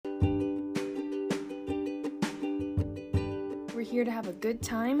here to have a good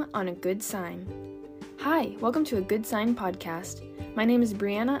time on a good sign. Hi, welcome to a Good Sign podcast. My name is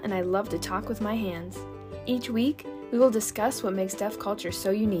Brianna and I love to talk with my hands. Each week, we will discuss what makes deaf culture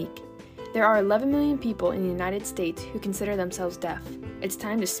so unique. There are 11 million people in the United States who consider themselves deaf. It's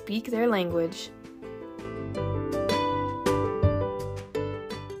time to speak their language.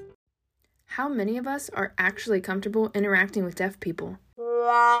 How many of us are actually comfortable interacting with deaf people?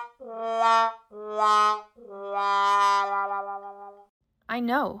 I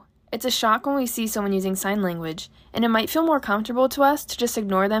know. It's a shock when we see someone using sign language, and it might feel more comfortable to us to just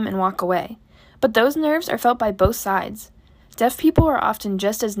ignore them and walk away. But those nerves are felt by both sides. Deaf people are often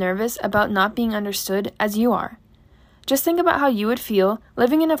just as nervous about not being understood as you are. Just think about how you would feel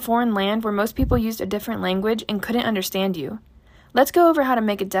living in a foreign land where most people used a different language and couldn't understand you. Let's go over how to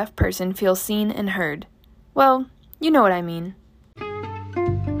make a deaf person feel seen and heard. Well, you know what I mean.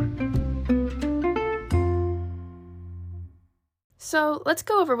 So, let's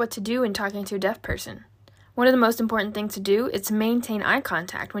go over what to do when talking to a deaf person. One of the most important things to do is to maintain eye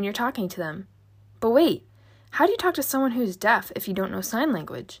contact when you're talking to them. But wait, how do you talk to someone who's deaf if you don't know sign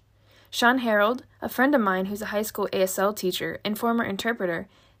language? Sean Harold, a friend of mine who's a high school ASL teacher and former interpreter,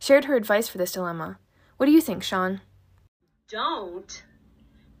 shared her advice for this dilemma. What do you think, Sean? Don't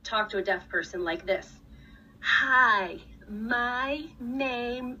talk to a deaf person like this. Hi, my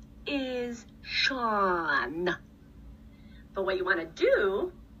name is Sean. But what you want to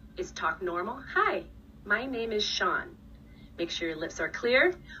do is talk normal. Hi, my name is Sean. Make sure your lips are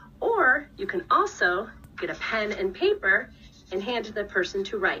clear, or you can also get a pen and paper and hand to the person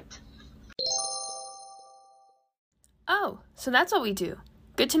to write. Oh, so that's what we do.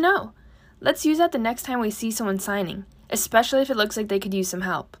 Good to know. Let's use that the next time we see someone signing, especially if it looks like they could use some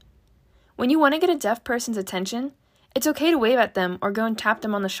help. When you want to get a deaf person's attention, it's okay to wave at them or go and tap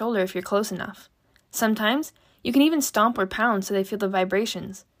them on the shoulder if you're close enough. Sometimes, you can even stomp or pound so they feel the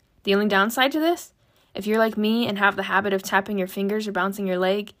vibrations. The only downside to this? If you're like me and have the habit of tapping your fingers or bouncing your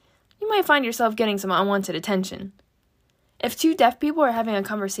leg, you might find yourself getting some unwanted attention. If two deaf people are having a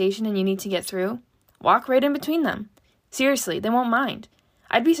conversation and you need to get through, walk right in between them. Seriously, they won't mind.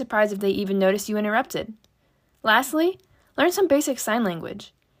 I'd be surprised if they even notice you interrupted. Lastly, learn some basic sign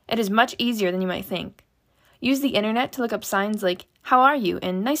language. It is much easier than you might think. Use the internet to look up signs like, "How are you?"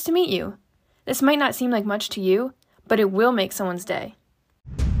 and "Nice to meet you." This might not seem like much to you, but it will make someone's day.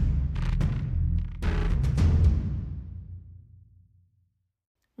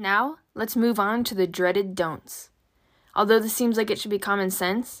 Now, let's move on to the dreaded don'ts. Although this seems like it should be common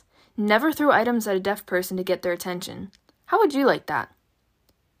sense, never throw items at a deaf person to get their attention. How would you like that?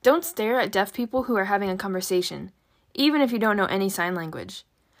 Don't stare at deaf people who are having a conversation, even if you don't know any sign language.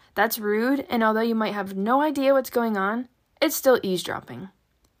 That's rude, and although you might have no idea what's going on, it's still eavesdropping.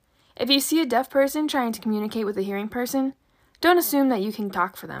 If you see a deaf person trying to communicate with a hearing person, don't assume that you can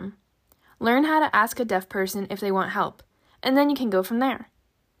talk for them. Learn how to ask a deaf person if they want help, and then you can go from there.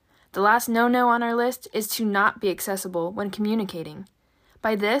 The last no-no on our list is to not be accessible when communicating.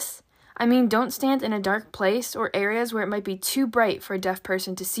 By this, I mean don't stand in a dark place or areas where it might be too bright for a deaf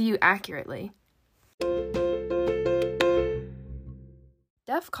person to see you accurately.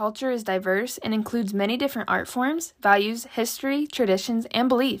 Deaf culture is diverse and includes many different art forms, values, history, traditions, and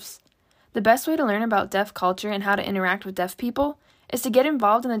beliefs. The best way to learn about deaf culture and how to interact with deaf people is to get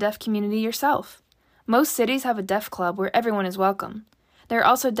involved in the deaf community yourself. Most cities have a deaf club where everyone is welcome. There are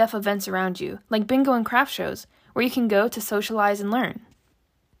also deaf events around you, like bingo and craft shows, where you can go to socialize and learn.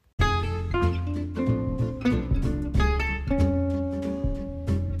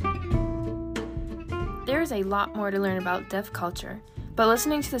 There is a lot more to learn about deaf culture, but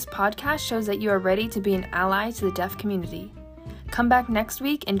listening to this podcast shows that you are ready to be an ally to the deaf community. Come back next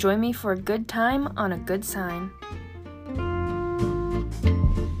week and join me for a good time on a good sign.